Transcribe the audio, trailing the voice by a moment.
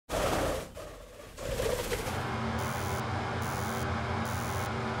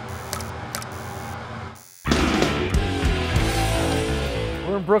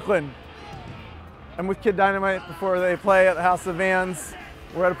from Brooklyn. I'm with Kid Dynamite before they play at the House of VANS.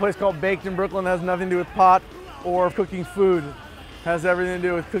 We're at a place called Baked in Brooklyn that has nothing to do with pot or cooking food. It has everything to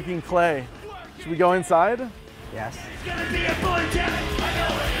do with cooking clay. Should we go inside? Yes. It's gonna be a boy town. I know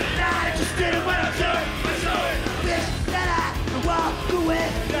it. Not interested in what I'm doing. Wish that I could walk away.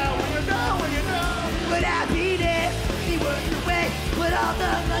 Now when you know, but happiness be worth the wait. But all the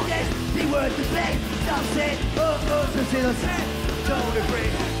Mondays be worth the pay. Some say, don't agree.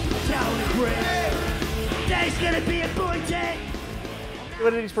 Today's gonna be a boy day.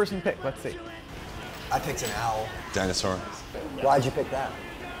 What did each person pick? Let's see. I picked an owl. Dinosaur. Why'd you pick that?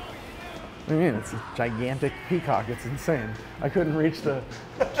 What do you mean? It's a gigantic peacock. It's insane. I couldn't reach the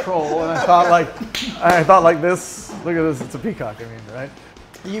troll, and I thought like this. Look at this. It's a peacock. I mean, right?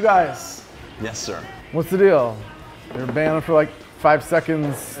 You guys. Yes, sir. What's the deal? You're banned for like 5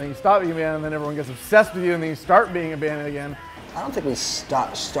 seconds, and you stop being a band, and then everyone gets obsessed with you, and then you start being a band again. I don't think we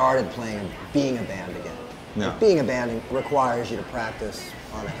started being a band again. No. Like, being a band requires you to practice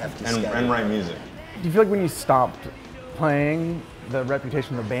on a hefty schedule. And write music. Do you feel like when you stopped playing, the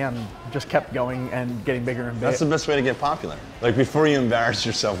reputation of the band just kept going and getting bigger and bigger? That's the best way to get popular. Like before you embarrass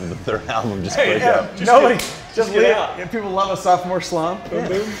yourself with the third album, just break up. Nobody, just leave it. People love a sophomore slump. Yeah.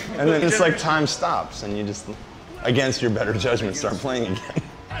 And then it's like time stops and you just, against your better judgment, start playing again.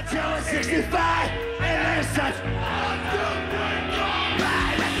 Until it's 65 and then it's such.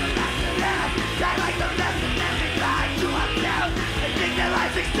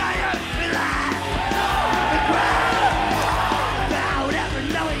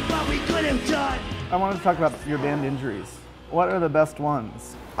 I wanted to talk about your band injuries. What are the best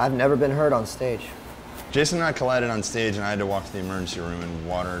ones? I've never been hurt on stage. Jason and I collided on stage and I had to walk to the emergency room in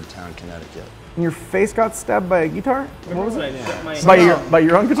Watertown, Connecticut. And your face got stabbed by a guitar? What was it? Somehow, by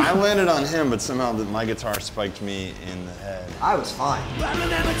your own guitar? I landed on him, but somehow my guitar spiked me in the head. I was fine. I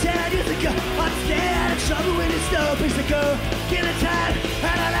remember 10 years ago, I'm scared of trouble when it's no place to go. Give it time,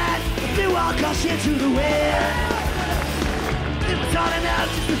 and I land, threw all caution to the wind. It was hard enough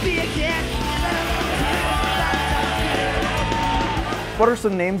just to be a kid. What are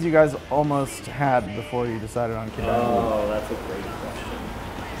some names you guys almost had before you decided on Kid Dynamite? Oh, that's a great question.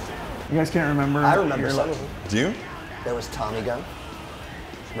 You guys can't remember? I remember some of them. Do you? There was Tommy Gun,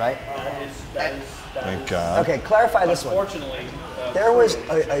 right? Thank God. Okay, clarify this one. Unfortunately, There was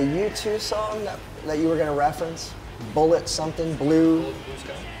a U2 song that you were going to reference. Bullet something, blue.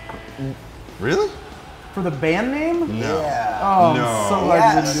 Really? For the band name? No. Yeah. Oh, No. I'm so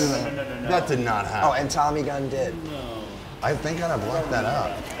glad you didn't do Yes. that. That did not happen. Oh, and Tommy Gun did. I thank God I blocked that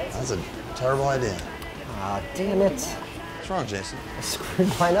out. That's a terrible idea. Ah, damn it. What's wrong, Jason? I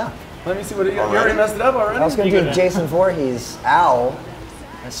screwed mine up. Let me see what you already messed it up already? I was going to do Jason Voorhees' owl.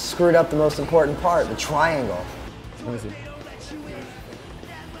 I screwed up the most important part, the triangle. Let me see.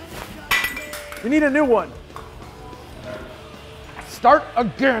 We need a new one. Start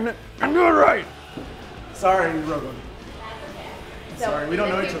again and do it right. Sorry, Rogan. So Sorry, we don't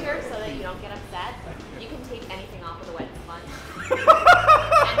know each other. other. So that you don't get upset, you can take anything off of the wet sponge.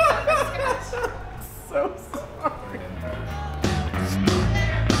 So sorry.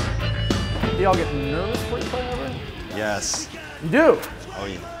 Do y'all get nervous when you play over? Yes. You do? Oh,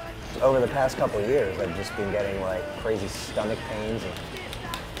 yeah. Over the past couple of years, I've just been getting like crazy stomach pains, and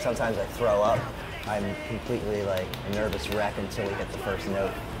sometimes I throw up. I'm completely like a nervous wreck until we hit the first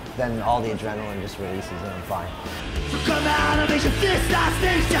note. Then all the adrenaline just releases and I'm fine. Come out and make your fist start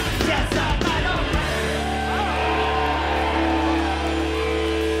station. Yes, I know.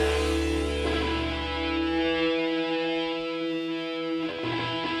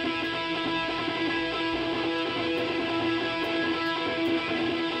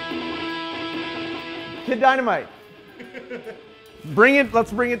 Kid Dynamite.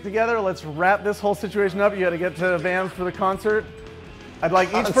 Let's bring it together. Let's wrap this whole situation up. You gotta get to VANS for the concert. I'd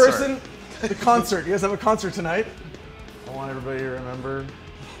like each person, the concert. You guys have a concert tonight. I want everybody to remember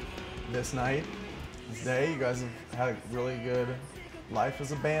this night, this day. You guys have had a really good life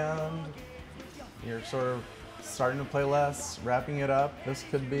as a band. You're sort of starting to play less, wrapping it up. This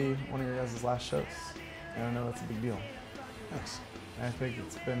could be one of your guys' last shows. And I know that's a big deal. Thanks. And I think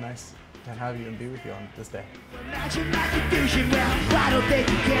it's been nice to have you and be with you on this day. Imagine my confusion, well, why don't they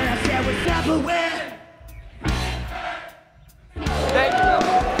care? I said what's up and where? Thank you.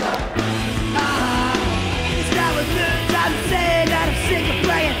 It's now a third time to say that I'm sick of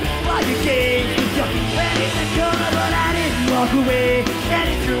playing all your games. You're ready to come, but I didn't walk away. And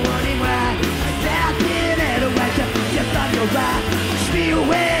if you're wondering why, I sat in and I went up just on your right. Push me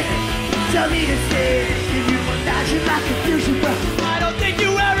away, tell me to stay. If you imagine my confusion, well, I don't think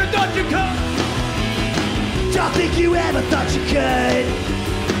you ever thought you could. Don't think you ever thought you could.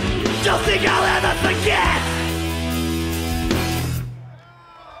 Don't think I'll ever forget